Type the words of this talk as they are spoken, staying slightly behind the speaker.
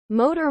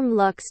Moterm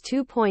Luxe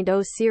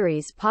 2.0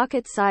 Series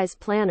Pocket Size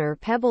Planner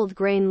Pebbled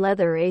Grain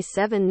Leather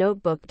A7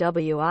 Notebook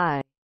WI.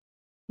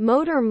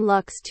 Moterm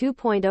Luxe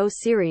 2.0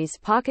 Series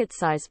Pocket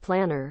Size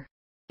Planner.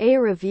 A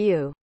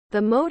review.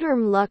 The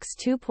Moterm Luxe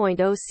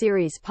 2.0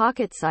 Series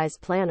Pocket Size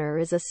Planner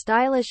is a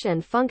stylish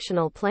and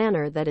functional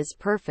planner that is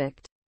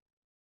perfect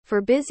for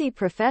busy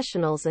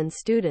professionals and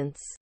students.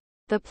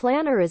 The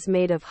planner is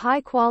made of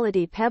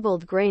high-quality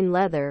pebbled grain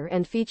leather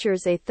and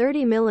features a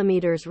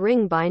 30mm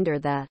ring binder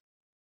that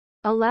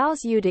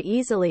allows you to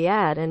easily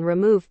add and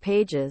remove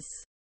pages.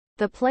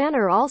 The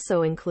planner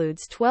also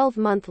includes 12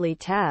 monthly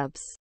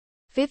tabs,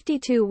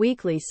 52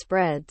 weekly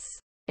spreads,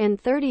 and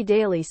 30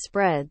 daily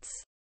spreads,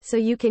 so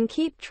you can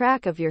keep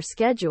track of your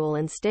schedule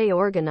and stay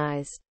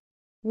organized.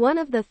 One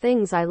of the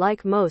things I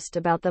like most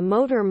about the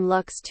Moterm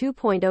Luxe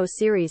 2.0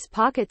 Series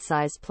Pocket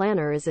Size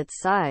Planner is its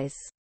size.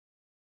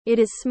 It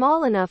is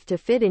small enough to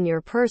fit in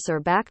your purse or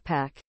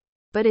backpack,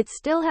 but it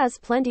still has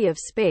plenty of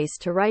space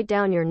to write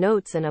down your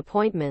notes and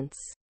appointments.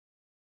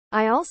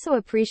 I also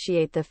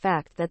appreciate the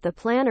fact that the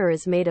planner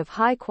is made of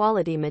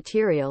high-quality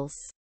materials.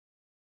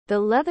 The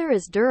leather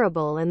is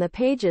durable and the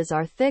pages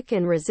are thick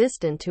and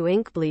resistant to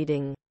ink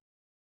bleeding.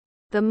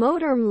 The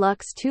Moterm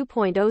Luxe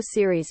 2.0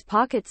 Series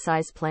Pocket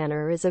Size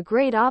Planner is a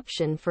great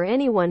option for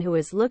anyone who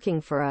is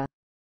looking for a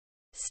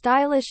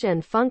stylish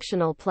and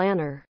functional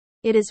planner.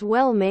 It is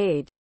well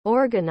made,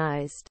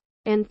 organized,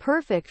 and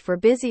perfect for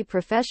busy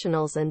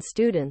professionals and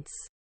students.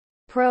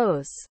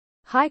 Pros: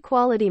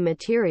 high-quality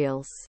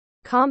materials,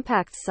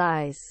 compact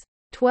size,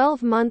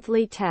 12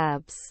 monthly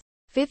tabs,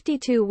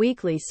 52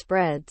 weekly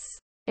spreads,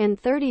 and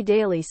 30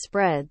 daily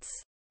spreads,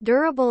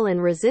 durable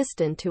and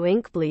resistant to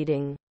ink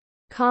bleeding.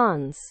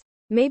 Cons: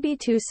 maybe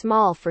too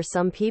small for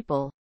some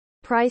people.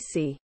 Pricey.